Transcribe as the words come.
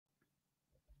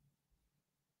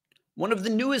One of the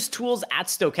newest tools at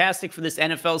Stokastic for this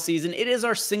NFL season, it is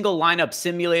our single lineup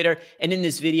simulator. And in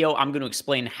this video, I'm going to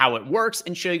explain how it works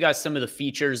and show you guys some of the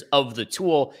features of the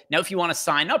tool. Now, if you want to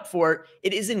sign up for it,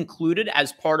 it is included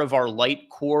as part of our Lite,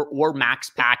 Core, or Max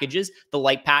packages. The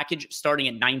Lite package starting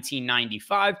at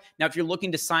 $19.95. Now, if you're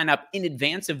looking to sign up in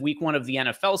advance of week 1 of the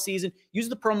NFL season, use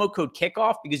the promo code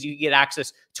KICKOFF because you can get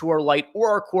access to our Lite or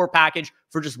our Core package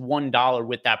for just $1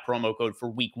 with that promo code for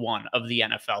week 1 of the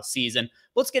NFL season.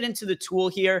 Let's get into the tool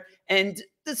here. And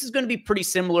this is going to be pretty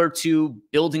similar to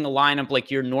building a lineup like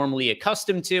you're normally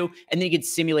accustomed to. And then you can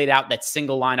simulate out that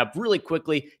single lineup really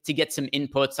quickly to get some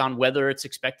inputs on whether it's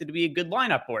expected to be a good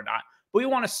lineup or not. But we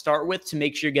want to start with to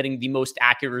make sure you're getting the most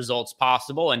accurate results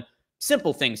possible. And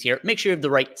simple things here. Make sure you have the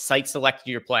right site selected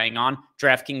you're playing on,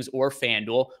 DraftKings or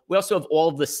FanDuel. We also have all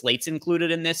of the slates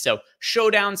included in this. So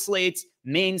showdown slates,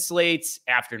 main slates,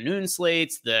 afternoon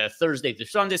slates, the Thursday through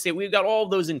Sunday slate. We've got all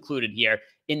of those included here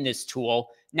in this tool.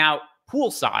 Now, pool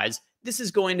size, this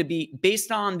is going to be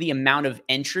based on the amount of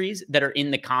entries that are in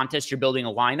the contest you're building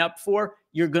a lineup for.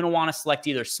 You're going to want to select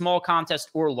either small contest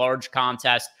or large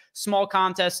contest. Small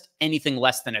contest, anything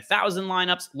less than 1,000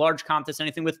 lineups. Large contest,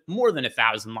 anything with more than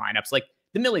 1,000 lineups, like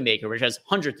the Millie Maker, which has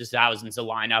hundreds of thousands of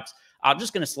lineups. I'm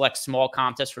just going to select small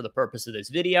contest for the purpose of this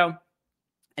video.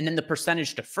 And then the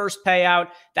percentage to first payout,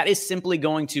 that is simply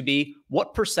going to be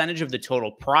what percentage of the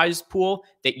total prize pool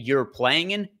that you're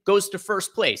playing in goes to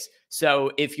first place.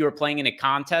 So if you're playing in a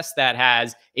contest that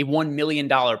has a $1 million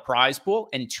prize pool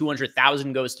and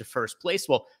 200,000 goes to first place,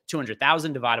 well,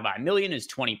 200,000 divided by a million is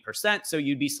 20%. So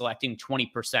you'd be selecting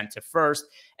 20% to first.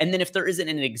 And then if there isn't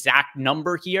an exact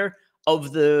number here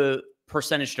of the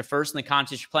percentage to first in the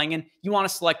contest you're playing in, you want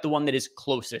to select the one that is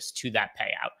closest to that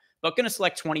payout. But going to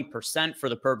select 20% for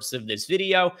the purpose of this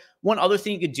video. One other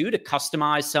thing you could do to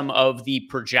customize some of the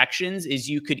projections is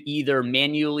you could either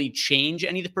manually change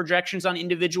any of the projections on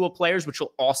individual players, which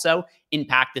will also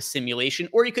impact the simulation,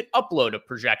 or you could upload a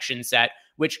projection set,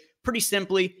 which pretty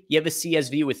simply, you have a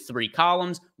CSV with 3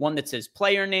 columns, one that says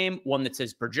player name, one that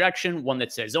says projection, one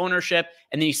that says ownership,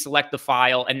 and then you select the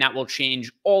file, and that will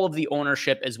change all of the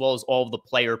ownership as well as all of the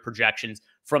player projections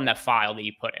from that file that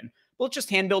you put in. Let's just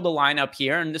hand build a lineup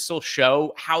here, and this will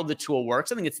show how the tool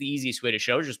works. I think it's the easiest way to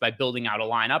show just by building out a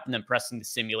lineup and then pressing the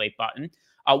simulate button.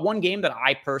 One game that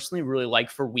I personally really like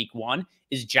for week 1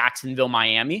 is Jacksonville,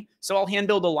 Miami. So I'll hand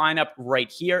build a lineup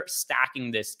right here,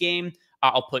 stacking this game.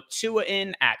 I'll put Tua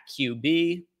in at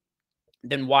QB,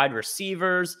 then wide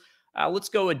receivers. Let's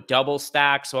go a double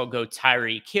stack. So I'll go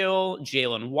Tyreek Hill,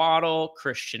 Jalen Waddle,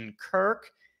 Christian Kirk.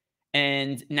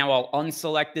 And now I'll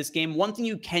unselect this game. One thing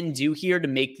you can do here to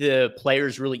make the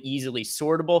players really easily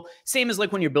sortable, same as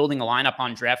like when you're building a lineup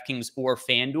on DraftKings or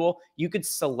FanDuel, you could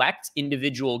select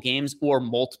individual games or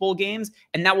multiple games,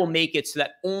 and that will make it so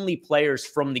that only players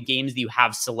from the games that you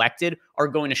have selected are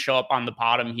going to show up on the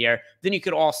bottom here. Then you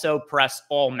could also press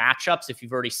all matchups if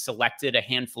you've already selected a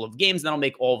handful of games, that'll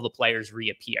make all of the players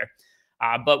reappear.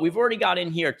 But we've already got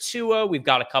in here Tua. We've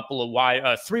got a couple of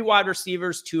 3 wide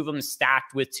receivers, 2 of them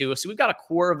stacked with Tua. So we've got a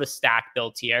core of a stack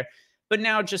built here. But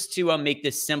now just to make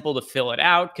this simple to fill it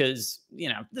out, because, you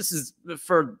know, this is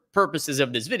for purposes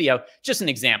of this video, just an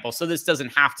example. So this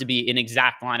doesn't have to be an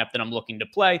exact lineup that I'm looking to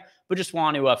play, but just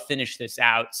want to finish this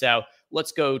out. So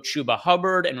let's go Chuba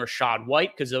Hubbard and Rachaad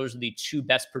White, because those are the 2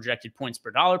 best projected points per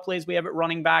dollar plays we have at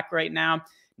running back right now.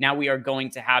 Now we are going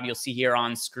to have, you'll see here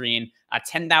on screen,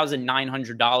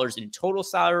 $10,900 in total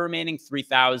salary remaining,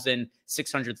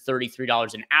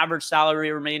 $3,633 in average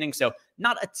salary remaining. So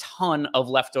not a ton of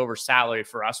leftover salary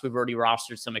for us. We've already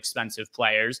rostered some expensive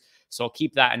players. So I'll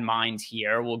keep that in mind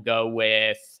here. We'll go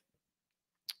with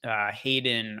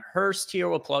Hayden Hurst here.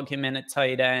 We'll plug him in at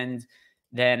tight end.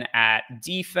 Then at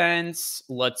defense,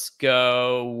 let's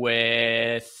go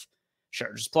with...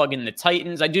 Sure, just plug in the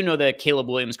Titans. I do know that Caleb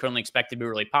Williams currently expected to be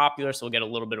really popular, so we'll get a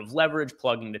little bit of leverage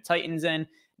plugging the Titans in.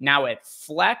 Now at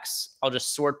flex, I'll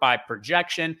just sort by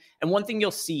projection. And one thing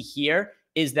you'll see here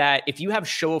is that if you have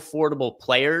show affordable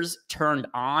players turned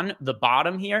on the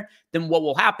bottom here, then what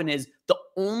will happen is the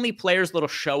only players that'll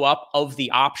show up of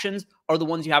the options are the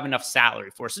ones you have enough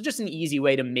salary for. So just an easy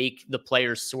way to make the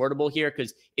players sortable here,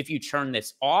 because if you turn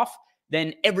this off,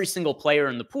 then every single player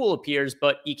in the pool appears,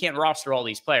 but you can't roster all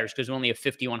these players because we only have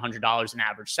 $5,100 in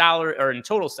average salary or in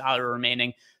total salary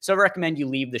remaining. So I recommend you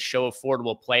leave the show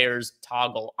affordable players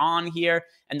toggle on here.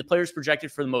 And the players projected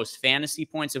for the most fantasy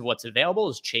points of what's available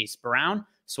is Chase Brown.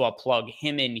 So I'll plug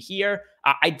him in here.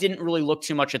 I didn't really look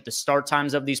too much at the start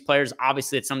times of these players.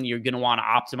 Obviously, it's something you're going to want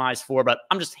to optimize for, but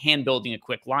I'm just hand building a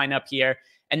quick lineup here.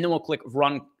 And then we'll click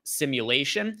run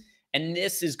simulation. And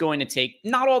this is going to take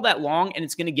not all that long, and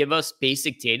it's going to give us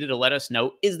basic data to let us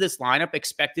know, is this lineup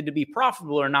expected to be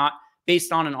profitable or not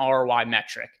based on an ROI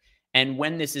metric? And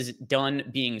when this is done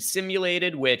being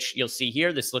simulated, which you'll see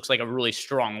here, this looks like a really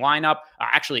strong lineup,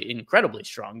 actually incredibly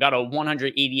strong, got a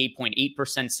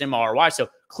 188.8% sim ROI. So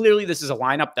clearly this is a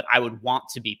lineup that I would want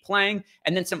to be playing.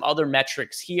 And then some other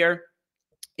metrics here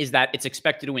is that it's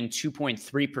expected to win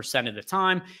 2.3% of the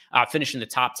time, finish in the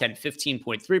top 10,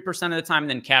 15.3% of the time, and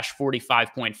then cash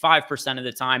 45.5% of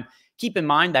the time. Keep in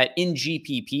mind that in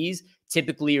GPPs,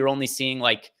 typically you're only seeing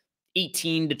like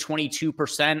 18 to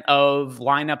 22% of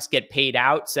lineups get paid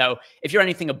out. So if you're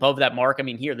anything above that mark, I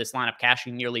mean, here, this lineup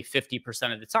cashing nearly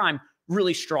 50% of the time,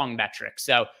 really strong metric.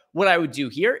 So what I would do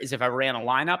here is if I ran a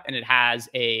lineup and it has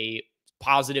a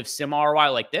positive sim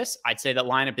ROI like this, I'd say that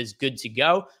lineup is good to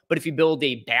go. But if you build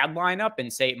a bad lineup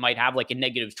and say it might have like a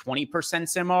negative 20%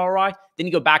 sim ROI, then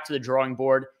you go back to the drawing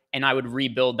board and I would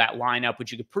rebuild that lineup,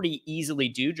 which you could pretty easily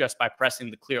do just by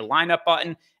pressing the clear lineup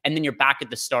button. And then you're back at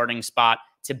the starting spot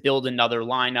to build another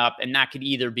lineup. And that could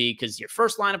either be because your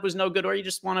first lineup was no good, or you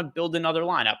just want to build another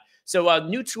lineup. So a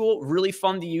new tool, really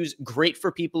fun to use, great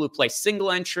for people who play single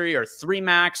entry or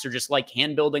 3-max or just like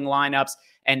hand building lineups.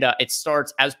 And it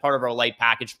starts as part of our light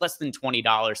package, less than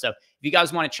 $20. So if you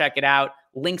guys want to check it out,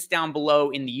 links down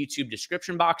below in the YouTube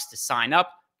description box to sign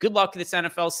up. Good luck this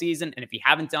NFL season. And if you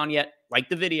haven't done yet, like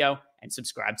the video and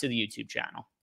subscribe to the YouTube channel.